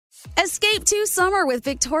Escape to summer with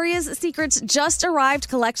Victoria's Secret's just arrived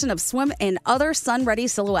collection of swim and other sun-ready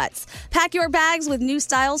silhouettes. Pack your bags with new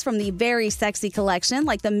styles from the Very Sexy collection,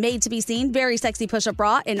 like the made-to-be-seen Very Sexy push-up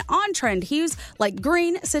bra in on-trend hues like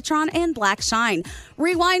green, citron, and black shine.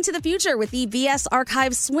 Rewind to the future with the VS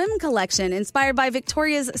Archive swim collection, inspired by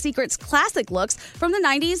Victoria's Secret's classic looks from the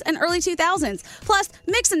 90s and early 2000s. Plus,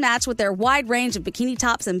 mix and match with their wide range of bikini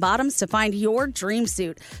tops and bottoms to find your dream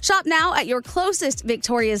suit. Shop now at your closest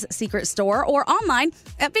Victoria's Secret store or online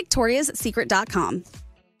at victoriassecret.com.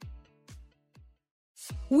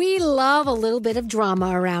 We love a little bit of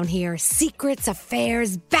drama around here. Secrets,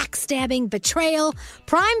 affairs, backstabbing, betrayal.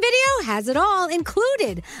 Prime Video has it all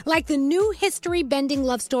included, like the new history-bending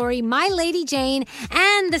love story, My Lady Jane,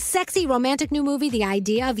 and the sexy romantic new movie, The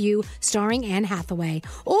Idea of You, starring Anne Hathaway.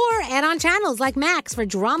 Or add-on channels like Max for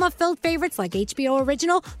drama-filled favorites like HBO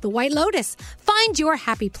original, The White Lotus. Find your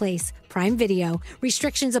happy place. Prime Video.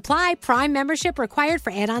 Restrictions apply. Prime membership required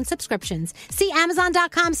for add-on subscriptions. See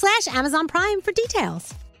Amazon.com/Amazon Prime for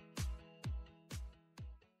details.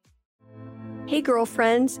 Hey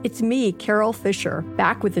girlfriends, it's me, Carol Fisher,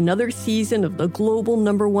 back with another season of the global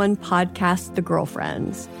 #1 podcast, The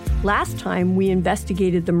Girlfriends. Last time, we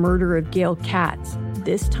investigated the murder of Gail Katz.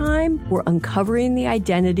 This time, we're uncovering the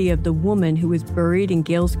identity of the woman who was buried in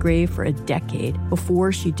Gail's grave for a decade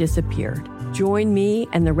before she disappeared. Join me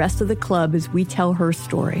and the rest of the club as we tell her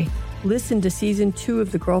story. Listen to Season 2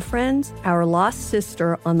 of The Girlfriends, Our Lost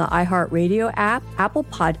Sister on the iHeartRadio app, Apple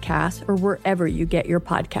Podcasts, or wherever you get your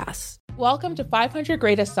podcasts. Welcome to 500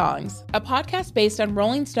 Greatest Songs, a podcast based on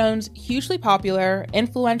Rolling Stone's hugely popular,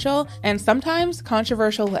 influential, and sometimes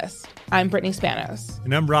controversial list. I'm Brittany Spanos.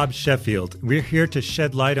 And I'm Rob Sheffield. We're here to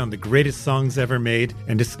shed light on the greatest songs ever made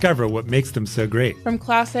and discover what makes them so great. From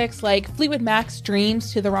classics like Fleetwood Mac's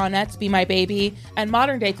Dreams to the Ronettes' Be My Baby, and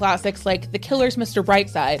modern-day classics like The Killer's Mr.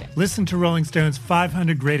 Brightside. Listen to Rolling Stone's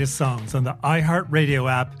 500 Greatest Songs on the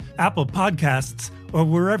iHeartRadio app, Apple Podcasts, or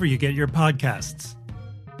wherever you get your podcasts.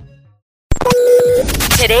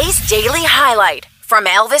 Today's Daily Highlight from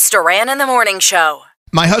Elvis Duran and the Morning Show.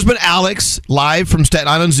 My husband, Alex, live from Staten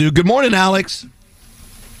Island Zoo. Good morning, Alex.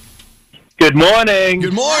 Good morning.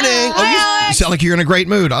 Good morning. You sound like you're in a great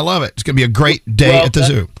mood. I love it. It's going to be a great day at the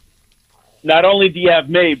zoo. Not only do you have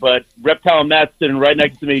me, but Reptile Matt's sitting right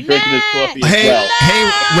next to me drinking his coffee as well.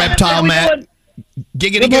 Hey, Reptile Matt.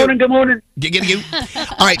 Giggity Good morning. Giggity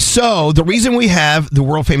All right, so the reason we have the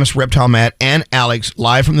world-famous Reptile Matt and Alex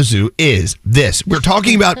live from the zoo is this. We're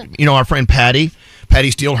talking about, our friend Patty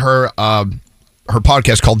Steele, her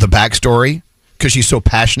podcast called The Backstory, because she's so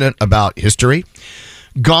passionate about history.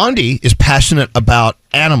 Gandhi is passionate about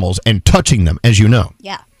animals and touching them, as you know.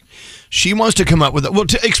 Yeah. She wants to come up with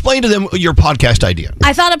to explain to them your podcast idea.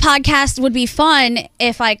 I thought a podcast would be fun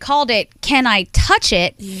if I called it Can I Touch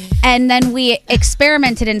It? And then we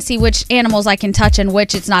experimented and see which animals I can touch and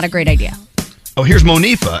which it's not a great idea. Oh, here's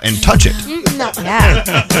Monifa and Touch It. No. Yeah.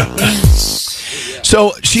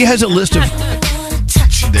 So she has a list of...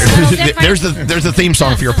 There's the theme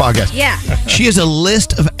song for your podcast. Yeah. She has a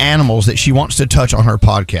list of animals that she wants to touch on her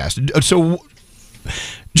podcast. So...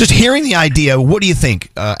 just hearing the idea, what do you think,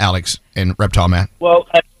 Alex and Reptile Matt? Well,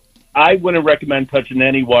 I wouldn't recommend touching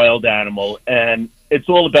any wild animal, and it's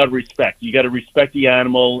all about respect. You got to respect the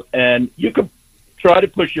animal, and you can try to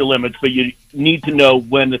push your limits, but you need to know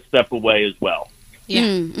when to step away as well. Yeah.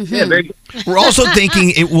 Mm-hmm. Yeah, very good. We're also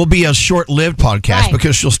thinking it will be a short-lived podcast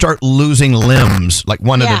because she'll start losing limbs, like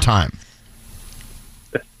one at a time.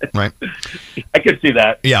 Right? I could see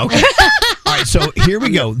that. Yeah, okay. All right, so here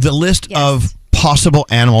we go. The list of possible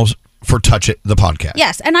animals for Touch It, the podcast.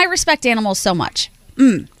 Yes, and I respect animals so much.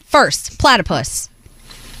 First, platypus.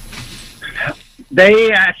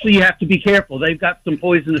 They actually have to be careful. They've got some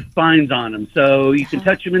poisonous spines on them, so you can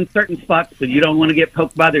touch them in certain spots, but you don't want to get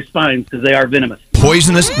poked by their spines because they are venomous.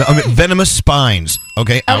 Venomous spines.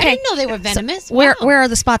 Okay. I didn't know they were venomous. So, where are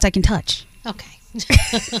the spots I can touch? Okay.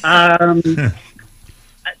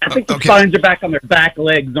 I think the spines are back on their back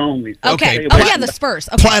legs only. So okay. Oh, yeah, the spurs.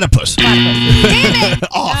 Okay. Platypus. Damn it.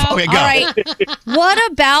 Off. Okay, go. All right.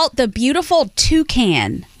 What about the beautiful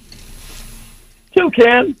toucan?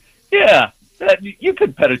 Toucan? Yeah. You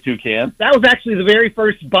could pet a toucan. That was actually the very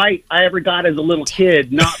first bite I ever got as a little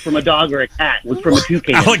kid, not from a dog or a cat. It was from a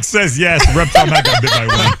toucan. Alex says yes. Reptile Matt got bit by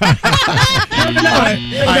one.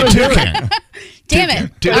 No, toucan. Damn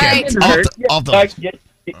it. Toucan. All right.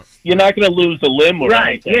 You're not going to lose a limb or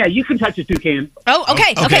right. anything. Yeah, you can touch a toucan. Oh,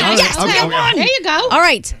 okay. Okay. Yes, Okay. we got one. There you go. All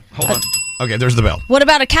right. Hold on. Okay, there's the bell. What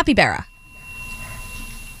about a capybara?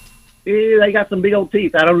 Yeah, they got some big old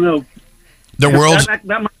teeth. I don't know. The world's... That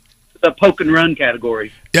might be the poke and run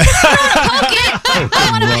category. Poke it. I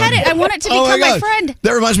want to pet wanted to become my friend.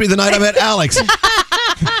 That reminds me of the night I met Alex.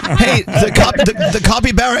 Hey, the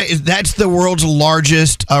capybara that's the world's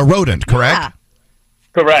largest rodent, correct? Yeah.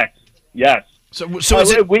 Correct. Yes. So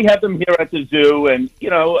is it, we have them here at the zoo, and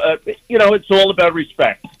it's all about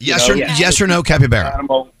respect. yes or no, capybara?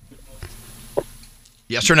 Animal.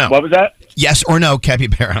 Yes or no? What was that? Yes or no,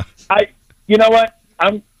 capybara? You know what?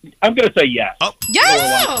 I'm going to say yes. Oh,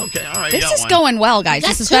 Yes. okay, all right. This you got is one. going well, guys.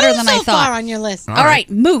 That's this is better two than so I thought. far on your list. All right,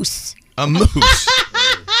 moose. A moose.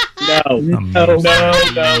 No. All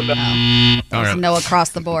right. No across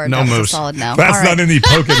the board. No That's moose. a solid no. That's All right. not in the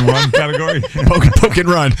poke and run category. Poke and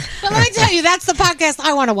run. But let me tell you, that's the podcast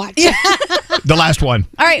I want to watch. The last one.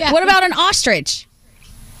 All right, what about an ostrich?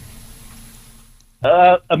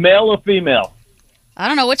 A male or female? I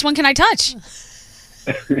don't know. Which one can I touch?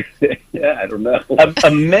 Yeah, I don't know.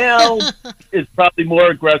 A male is probably more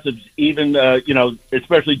aggressive, even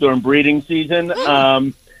especially during breeding season.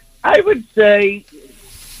 I would say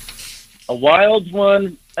a wild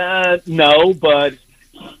one, no, but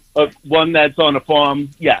one that's on a farm,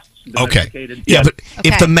 yes. Okay. Domesticated, Yeah, yes. but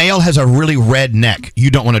if the male has a really red neck,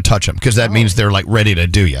 you don't want to touch them because that means they're like ready to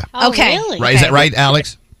do you. Oh, Okay. Really? Right? Is that right,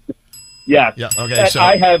 Alex? Yes. Yeah. Okay. So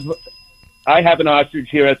I have an ostrich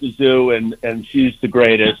here at the zoo, and she's the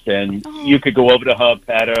greatest. And you could go over to her,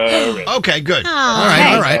 pet her. And, okay, good. Oh,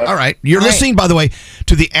 All right. okay. You're listening, by the way,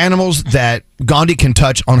 to the animals that Gandhi can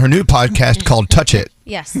touch on her new podcast called Touch It.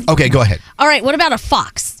 Yes. Okay, go ahead. All right, what about a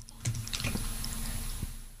fox?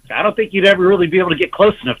 I don't think you'd ever really be able to get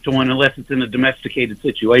close enough to one unless it's in a domesticated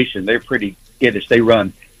situation. They're pretty skittish. They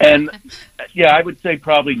run. and yeah, I would say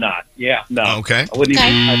probably not. Yeah. No. Okay. I wouldn't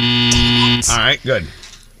even. All right, good.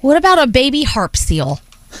 What about a baby harp seal?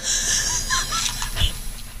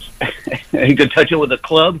 You could touch it with a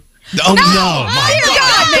club. Oh, no. My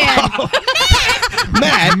Oh, God, man.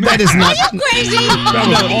 Matt, that is not. Crazy. That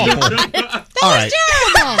was awful. All right.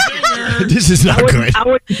 Terrible. This is not good.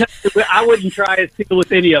 I wouldn't try a seal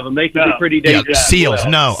with any of them. They can be pretty Yeah, dangerous. seals,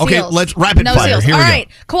 no. Okay, Seals. let's rapid No fire. seals. Here All we right,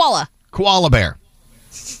 go. koala. Koala bear.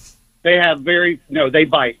 They have they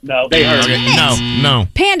bite. No. They hurt. Okay, no.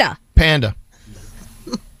 Panda. Panda.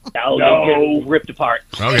 No. They get ripped apart.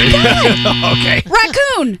 Okay. Okay.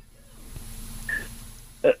 Raccoon.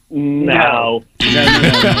 No.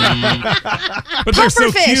 But they're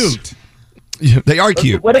so Pufferfish. cute. Yeah, they are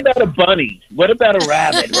cute. What about a bunny? What about a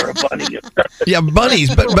rabbit or a bunny? Yeah,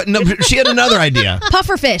 bunnies, but no, she had another idea.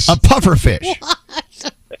 Pufferfish. A pufferfish.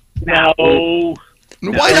 No.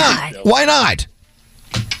 Why not? Why not?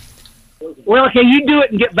 Well, okay, you do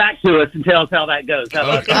it and get back to us and tell us how that goes. How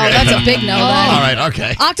about Oh, that's a big no. All right,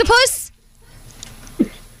 okay. Octopus.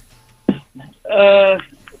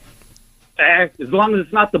 as long as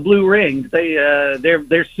it's not the blue ring,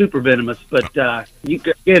 they're super venomous. But you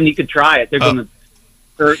could try it. They're going to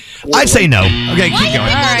hurt. I'd say no. Okay, keep going. All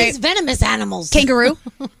right. These venomous animals. Kangaroo.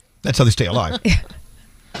 That's how they stay alive.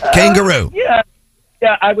 Kangaroo.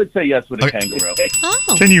 Yeah, I would say yes with a kangaroo.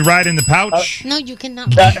 Oh. Can you ride in the pouch? No, you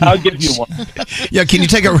cannot. I'll give you one. Yeah, can you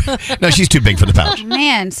take a... No, she's too big for the pouch.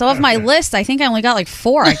 Man, so of my list, I think I only got like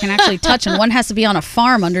 4 I can actually touch, and one has to be on a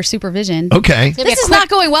farm under supervision. Okay. This is not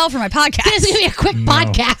going well for my podcast. This is going to be a quick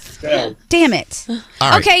podcast. Damn it. All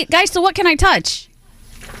right. Okay, guys, so what can I touch?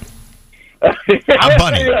 A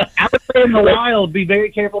bunny. I would say in the wild, be very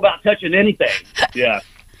careful about touching anything. Yeah.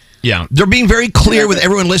 Yeah, they're being very clear with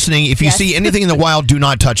everyone listening. If you see anything in the wild, do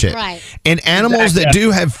not touch it. Right. And animals that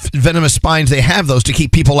do have venomous spines, they have those to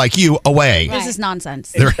keep people like you away. This is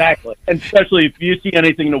nonsense. Exactly. And especially if you see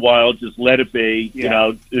anything in the wild, just let it be. You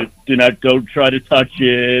know, do not go try to touch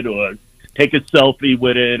it or take a selfie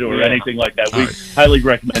with it or anything like that. We highly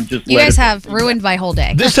recommend just You let guys it have ruined my whole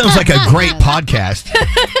day. This sounds like a great podcast.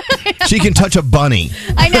 She can touch a bunny.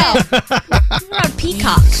 I know. What about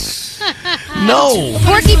peacock? No.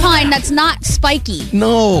 Porcupine that's not spiky.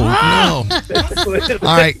 No. No. All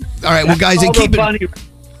right. Well, guys, and keep bunny. it.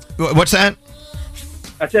 What's that?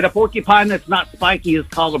 I said a porcupine that's not spiky is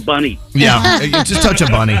called a bunny. Yeah, just touch a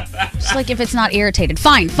bunny. Just like if it's not irritated.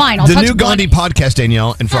 Fine. I'll The touch new Gandhi bunny. podcast,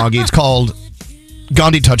 Danielle and Froggy, it's called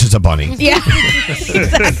Gandhi Touches a Bunny. Yeah,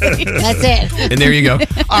 exactly. That's it. And there you go.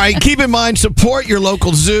 All right, keep in mind, support your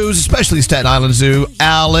local zoos, especially Staten Island Zoo.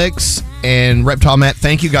 Alex and Reptile Matt,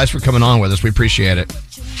 thank you guys for coming on with us. We appreciate it.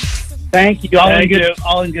 Thank you.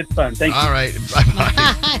 All in good fun. Thank you. All right.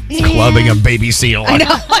 Bye-bye. Clubbing a baby seal. I know.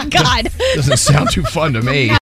 Oh, my God. Doesn't sound too fun to me.